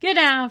Good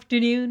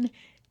afternoon.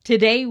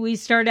 Today we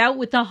start out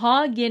with the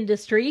hog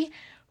industry.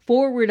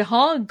 Forward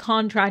hog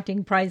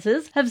contracting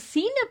prices have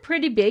seen a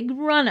pretty big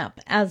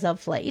run-up as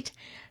of late.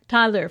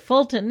 Tyler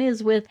Fulton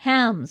is with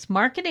Hams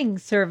Marketing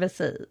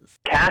Services.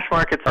 Cash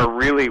markets are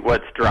really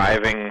what's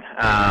driving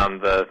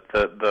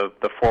the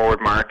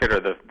forward market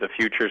or the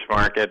futures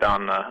market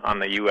on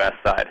the U.S.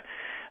 side.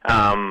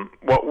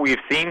 What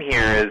we've seen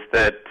here is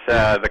that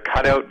the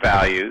cutout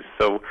values,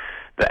 so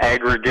the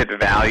aggregate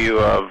value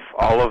of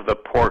all of the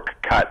pork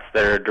cuts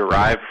that are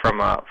derived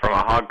from a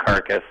hog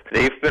carcass,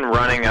 they've been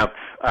running up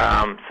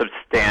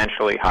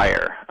substantially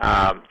higher.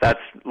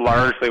 That's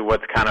largely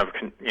what's kind of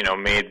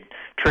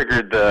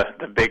triggered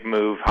the big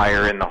move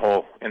higher in the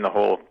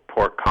whole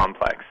pork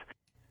complex.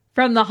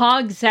 From the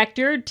hog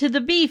sector to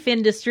the beef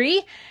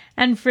industry,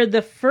 and for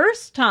the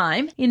first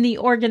time in the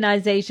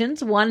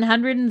organization's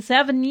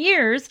 107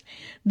 years,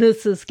 the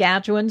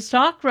Saskatchewan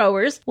Stock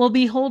Growers will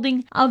be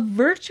holding a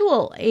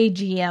virtual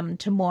AGM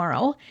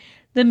tomorrow.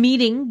 The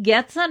meeting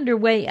gets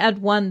underway at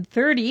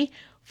 1:30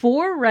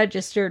 for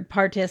registered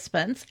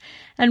participants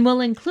and will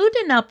include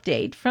an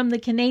update from the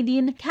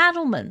Canadian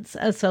Cattlemen's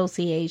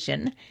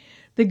Association.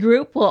 The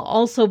group will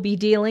also be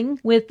dealing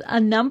with a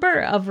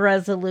number of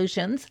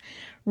resolutions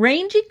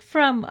ranging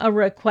from a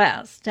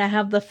request to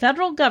have the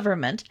federal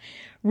government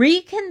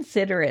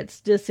reconsider its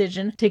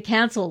decision to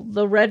cancel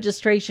the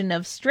registration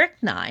of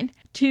strychnine,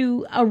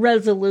 to a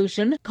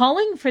resolution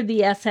calling for the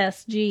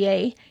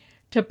SSGA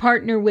to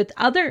partner with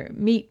other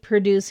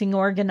meat-producing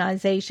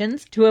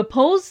organizations to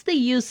oppose the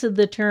use of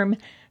the term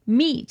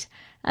meat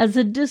as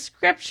a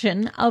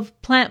description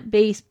of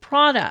plant-based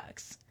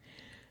products.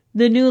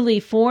 The newly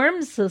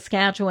formed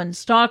Saskatchewan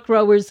Stock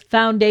Growers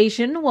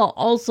Foundation will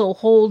also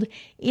hold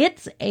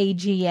its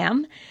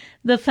AGM.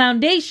 The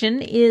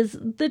foundation is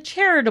the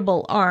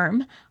charitable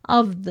arm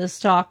of the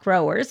stock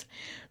growers.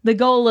 The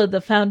goal of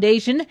the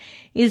foundation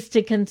is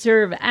to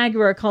conserve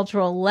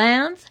agricultural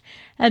lands,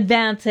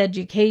 advance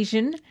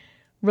education,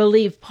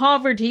 relieve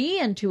poverty,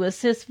 and to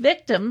assist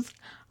victims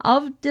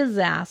of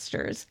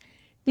disasters.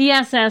 The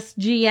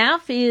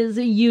SSGF is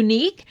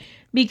unique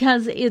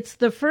because it's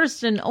the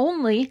first and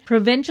only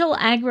provincial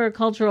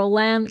agricultural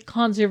land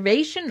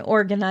conservation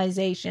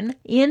organization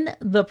in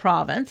the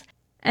province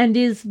and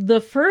is the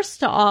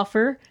first to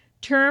offer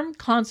term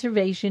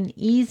conservation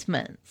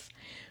easements.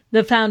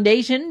 The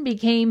foundation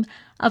became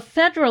a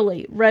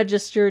federally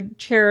registered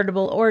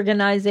charitable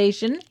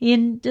organization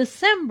in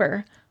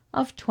December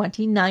of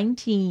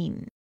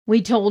 2019.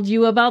 We told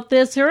you about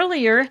this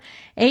earlier.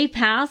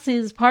 APAS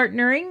is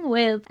partnering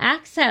with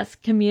Access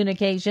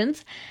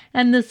Communications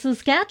and the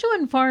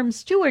Saskatchewan Farm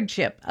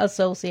Stewardship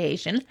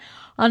Association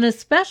on a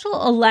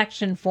special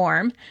election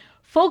forum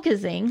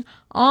focusing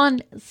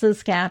on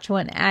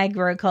Saskatchewan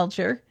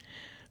agriculture.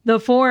 The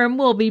forum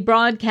will be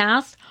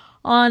broadcast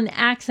on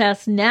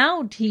Access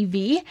Now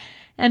TV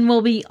and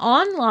will be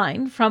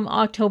online from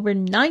October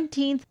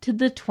 19th to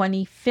the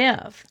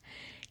 25th.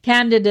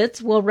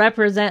 Candidates will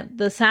represent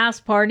the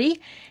Sask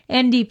Party,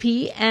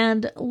 NDP,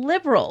 and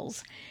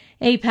Liberals.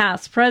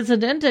 APAS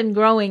president and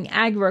growing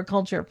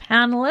agriculture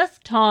panelist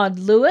Todd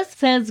Lewis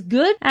says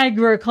good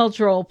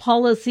agricultural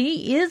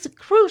policy is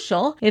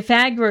crucial if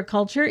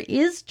agriculture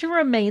is to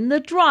remain the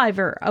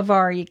driver of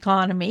our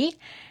economy,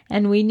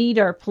 and we need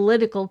our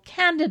political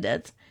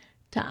candidates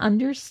to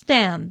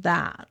understand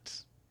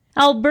that.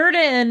 Alberta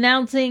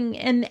announcing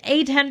an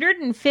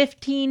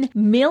 $815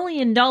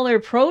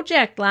 million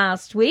project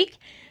last week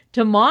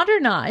to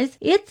modernize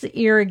its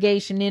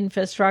irrigation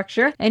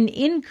infrastructure and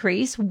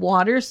increase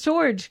water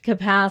storage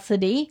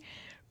capacity.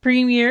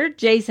 Premier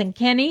Jason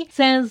Kenney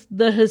says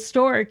the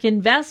historic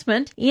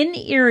investment in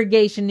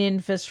irrigation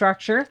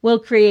infrastructure will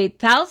create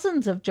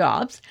thousands of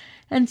jobs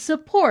and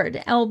support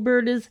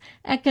Alberta's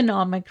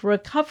economic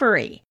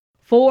recovery.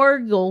 For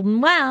Golden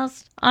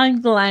West,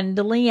 I'm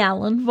Glendalee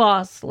Allen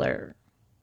Vossler.